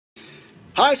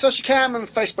Hi Social Cam and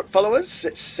Facebook followers,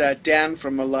 it's Dan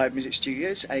from Alive Music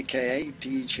Studios, aka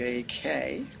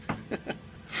DJK.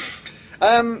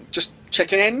 Just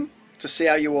checking in to see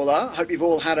how you all are. Hope you've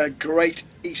all had a great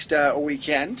Easter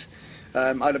weekend. I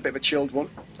had a bit of a chilled one,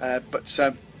 but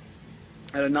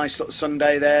had a nice little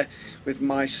Sunday there with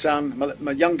my son,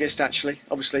 my youngest actually.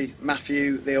 Obviously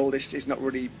Matthew, the oldest, is not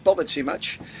really bothered too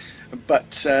much,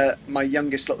 but my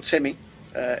youngest little Timmy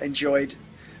enjoyed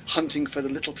hunting for the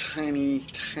little tiny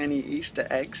Easter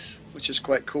eggs, which is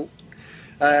quite cool.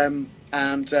 And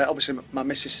obviously my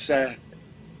missus, her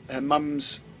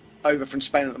mum's over from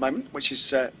Spain at the moment, which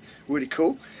is really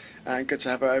cool and good to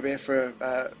have her over here for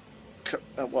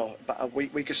well, about a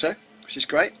week or so, which is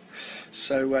great.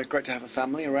 So great to have a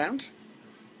family around.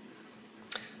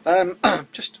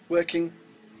 Just working.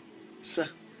 It's a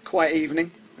quiet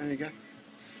evening. There you go.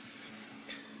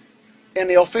 In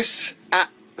the office at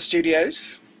the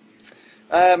studios.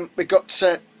 We've got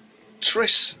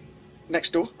Tris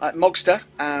next door at Mogster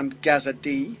and Gaza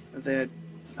D. They're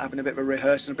having a bit of a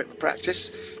rehearse and a bit of a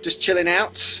practice. Just chilling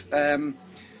out,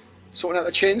 sorting out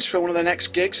the chins for one of their next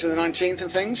gigs, for the 19th and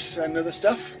things, and other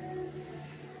stuff.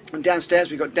 And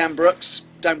downstairs we've got Dan Brooks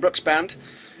Band,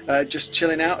 just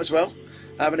chilling out as well,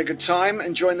 having a good time,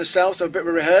 enjoying themselves, have a bit of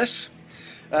a rehearse.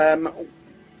 Kind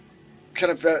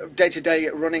of day-to-day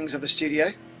runnings of the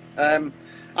studio.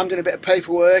 I'm doing a bit of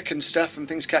paperwork and stuff and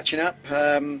things catching up.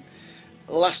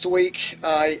 Last week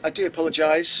I do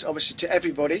apologise obviously to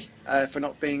everybody for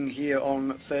not being here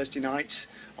on Thursday night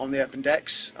on the Open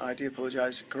Decks. I do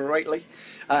apologise greatly.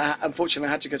 Unfortunately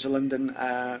I had to go to London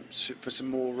for some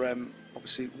more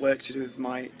obviously work to do with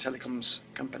my telecoms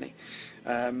company,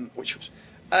 which was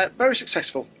very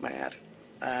successful, may I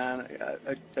add.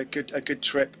 A good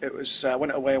trip. It was I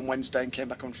went away on Wednesday and came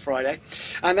back on Friday,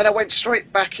 and then I went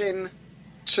straight back in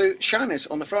to Shiners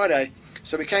on the Friday.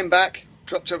 So we came back,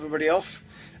 dropped everybody off,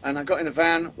 and I got in the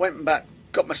van, went back,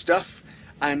 got my stuff,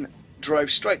 and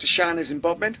drove straight to Shiners in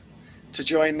Bodmin to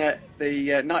join the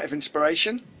Night of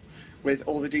Inspiration with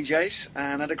all the DJs,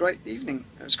 and had a great evening.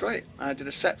 It was great. I did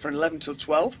a set from 11 till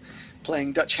 12,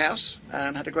 playing Dutch House,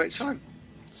 and had a great time.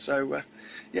 So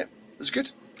yeah, it was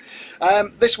good.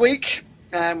 This week,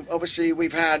 obviously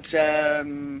we've had at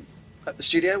the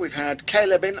studio, we've had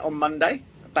Caleb in on Monday,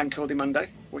 Bank Holiday Monday,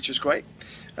 which was great.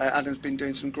 Adam's been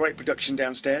doing some great production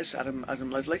downstairs,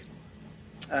 Adam Leslie.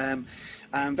 And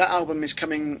that album is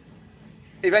coming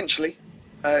eventually,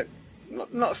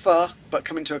 not far, but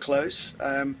coming to a close.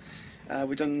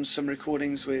 We've done some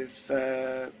recordings with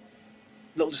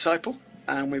Little Disciple,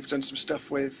 and we've done some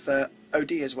stuff with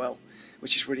OD as well,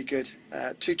 which is really good.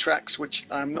 2 tracks which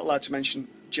I'm not allowed to mention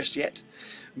just yet,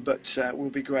 but will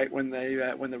be great when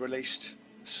they're released.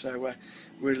 So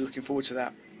really looking forward to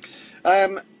that.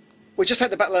 We just had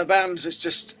the Battle of the Bands that's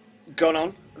just gone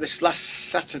on this last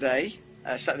Saturday,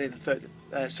 Saturday the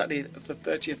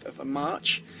 30th of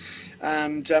March,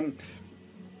 and the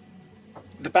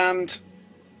band.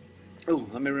 Oh,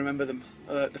 let me remember them.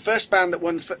 The first band that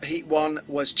won Heat 1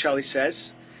 was Charlie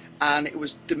Says, and it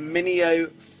was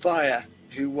Dominio Fire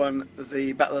who won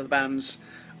the Battle of the Bands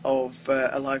of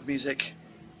Alive Music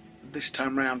this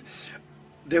time round.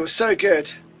 They were so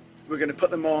good. We're going to put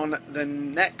them on the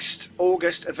next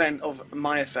August event of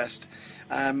Maya Fest.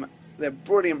 They're a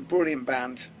brilliant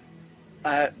band.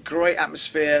 Great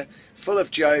atmosphere, full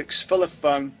of jokes, full of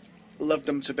fun. Loved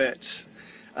them to bits.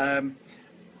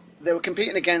 They were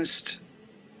competing against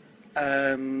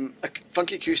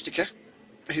Funky Acoustica,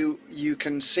 who you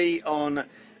can see on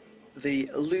the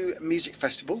Lou Music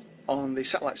Festival on the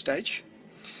satellite stage.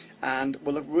 And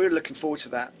we're really looking forward to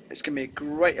that. It's going to be a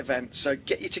great event, so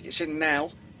get your tickets in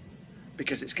now,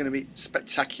 because it's going to be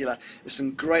spectacular. There's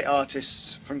some great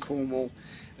artists from Cornwall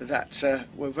that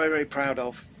we're very proud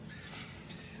of.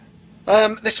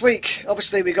 This week,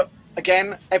 obviously, we got,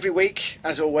 again, every week,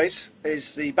 as always,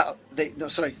 is the Battle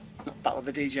of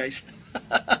the DJs.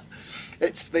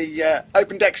 It's the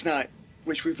Open Decks Night,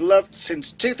 which we've loved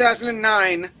since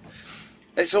 2009.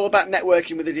 It's all about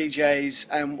networking with the DJs,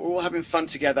 and we're all having fun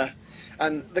together.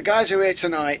 And the guys who are here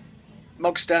tonight,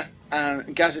 Mogster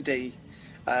and Gaza D,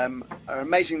 are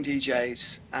amazing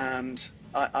DJs, and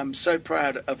I'm so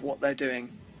proud of what they're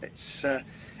doing. It's so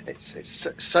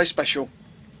special.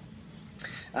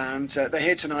 And they're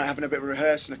here tonight having a bit of a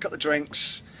rehearse and a couple of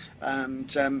drinks.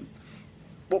 And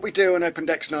what we do on Open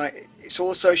Decks Night, it's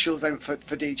all a social event for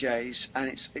DJs,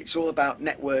 and it's all about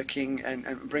networking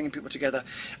and bringing people together.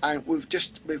 And we've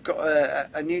got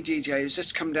a new DJ who's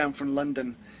just come down from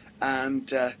London,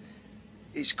 and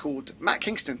he's called Matt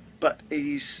Kingston, but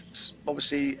he's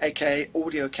obviously aka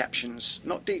Audio Captions,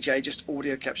 not DJ, just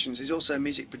Audio Captions. He's also a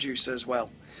music producer as well,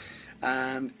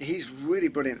 and he's really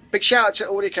brilliant. Big shout out to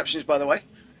Audio Captions, by the way.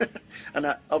 And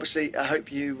obviously I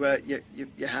hope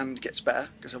your hand gets better,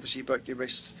 because obviously you broke your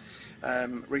wrist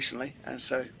recently, and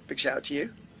so big shout out to you.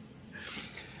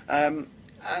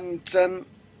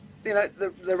 You know,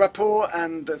 the rapport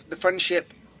and the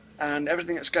friendship and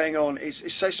everything that's going on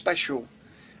is so special,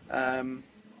 and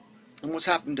what's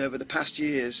happened over the past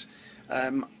years,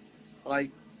 I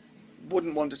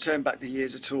wouldn't want to turn back the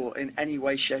years at all in any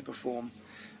way, shape or form.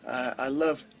 I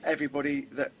love everybody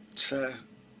that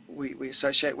we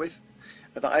associate with,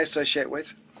 that I associate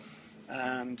with,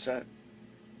 and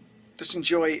just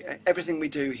enjoy everything we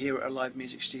do here at Alive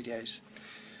Music Studios.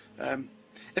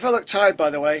 If I look tired, by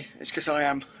the way, it's because I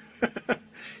am.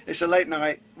 It's a late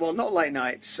night. Well, not a late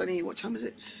night. It's only, what time is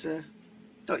it?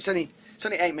 It's only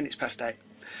 8 minutes past 8.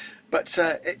 But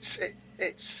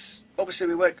it's obviously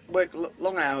we work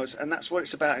long hours, and that's what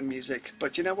it's about in music.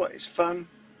 But you know what? It's fun.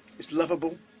 It's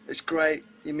lovable. It's great.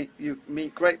 You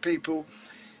meet great people.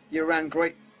 You're around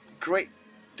great.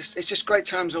 It's just great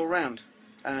times all around.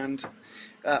 And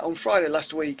on Friday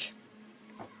last week,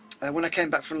 when I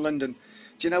came back from London,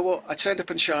 do you know what? I turned up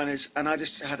in Shiners, and I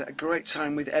just had a great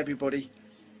time with everybody,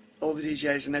 all the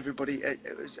DJs and everybody.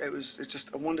 It was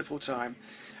just a wonderful time.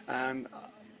 And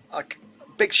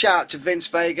big shout out to Vince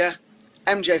Vega,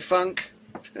 MJ Funk,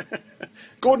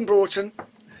 Gordon Broughton,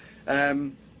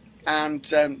 and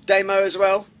Damo as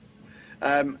well.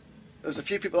 There's a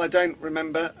few people I don't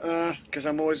remember because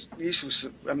I'm always useless.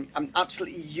 I'm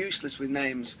absolutely useless with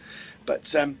names.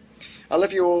 But I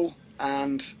love you all,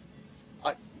 and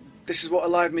this is what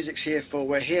Alive Music's here for.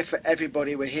 We're here for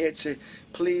everybody. We're here to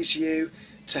please you,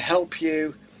 to help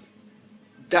you.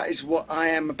 That is what I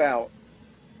am about,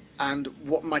 and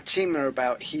what my team are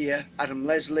about here. Adam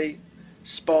Leslie,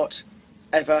 Spot,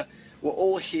 Eva. We're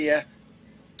all here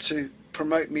to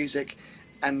promote music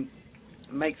and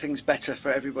make things better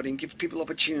for everybody and give people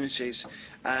opportunities.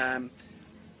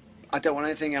 I don't want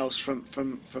anything else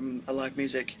from Alive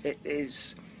Music. It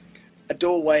is a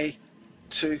doorway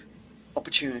to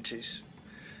opportunities.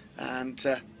 And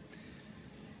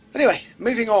anyway,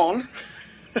 moving on.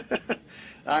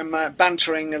 I'm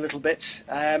bantering a little bit.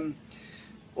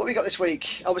 What we got this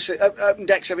week? Obviously, open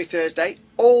decks every Thursday,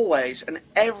 always, and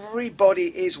everybody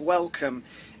is welcome.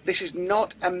 This is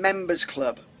not a members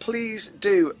club. Please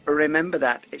do remember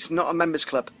that. It's not a members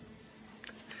club.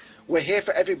 We're here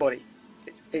for everybody.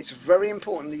 It's very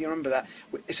important that you remember that.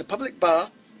 It's a public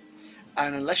bar,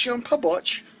 and unless you're on Pub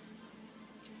Watch,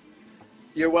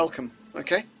 you're welcome,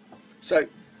 okay? So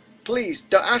please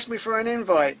don't ask me for an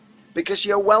invite, because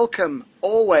you're welcome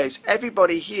always.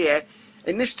 Everybody here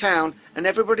in this town and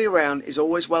everybody around is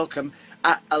always welcome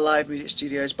at Alive Music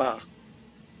Studios bar.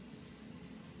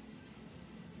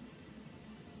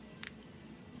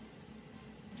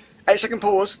 Eight-second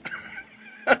pause.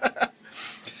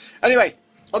 Anyway,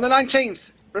 on the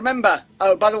 19th, remember,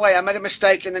 oh, by the way, I made a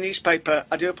mistake in the newspaper.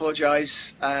 I do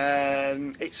apologise.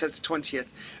 It says the 20th,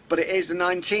 but it is the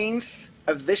 19th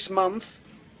of this month.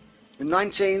 The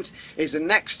 19th is the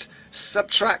next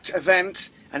Subtract event,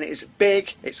 and it is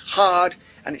big, it's hard,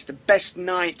 and it's the best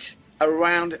night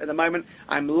around at the moment.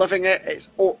 I'm loving it. It's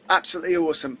absolutely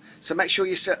awesome. So make sure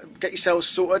you get yourselves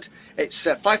sorted. It's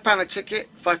 £5 a ticket,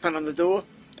 £5 on the door.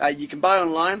 You can buy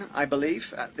online, I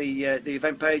believe, at the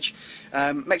event page.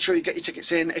 Make sure you get your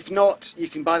tickets in. If not, you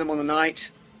can buy them on the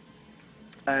night.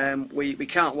 We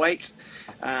can't wait,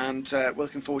 and we're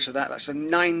looking forward to that. That's the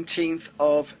 19th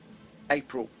of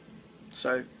April.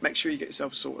 So make sure you get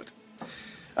yourself sorted.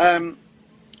 I'm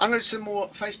going to do some more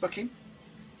Facebooking.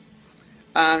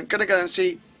 I'm going to go and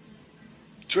see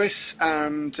Driss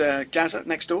and Gaza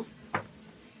next door.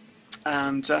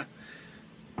 And I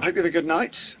hope you have a good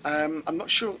night. I'm not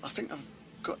sure. I think I've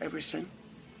got everything.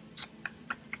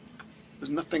 There's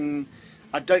nothing.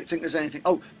 I don't think there's anything.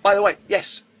 Oh, by the way,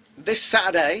 yes. This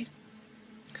Saturday,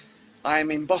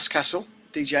 I'm in Boscastle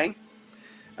DJing.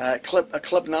 A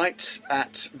club night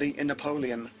at the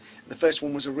Napoleon. The first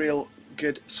one was a real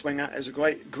good swinger. It was a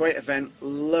great event.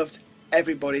 Loved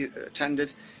everybody that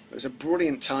attended. It was a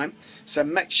brilliant time. So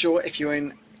make sure, if you're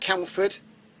in Camelford,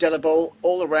 Delabole,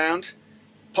 all around,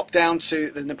 pop down to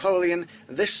the Napoleon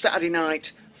this Saturday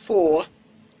night for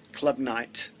club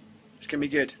night. It's going to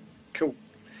be good. Cool.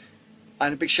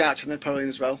 And a big shout out to the Napoleon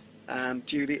as well, and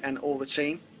Julie and all the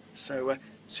team. So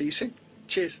see you soon.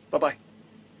 Cheers. Bye bye.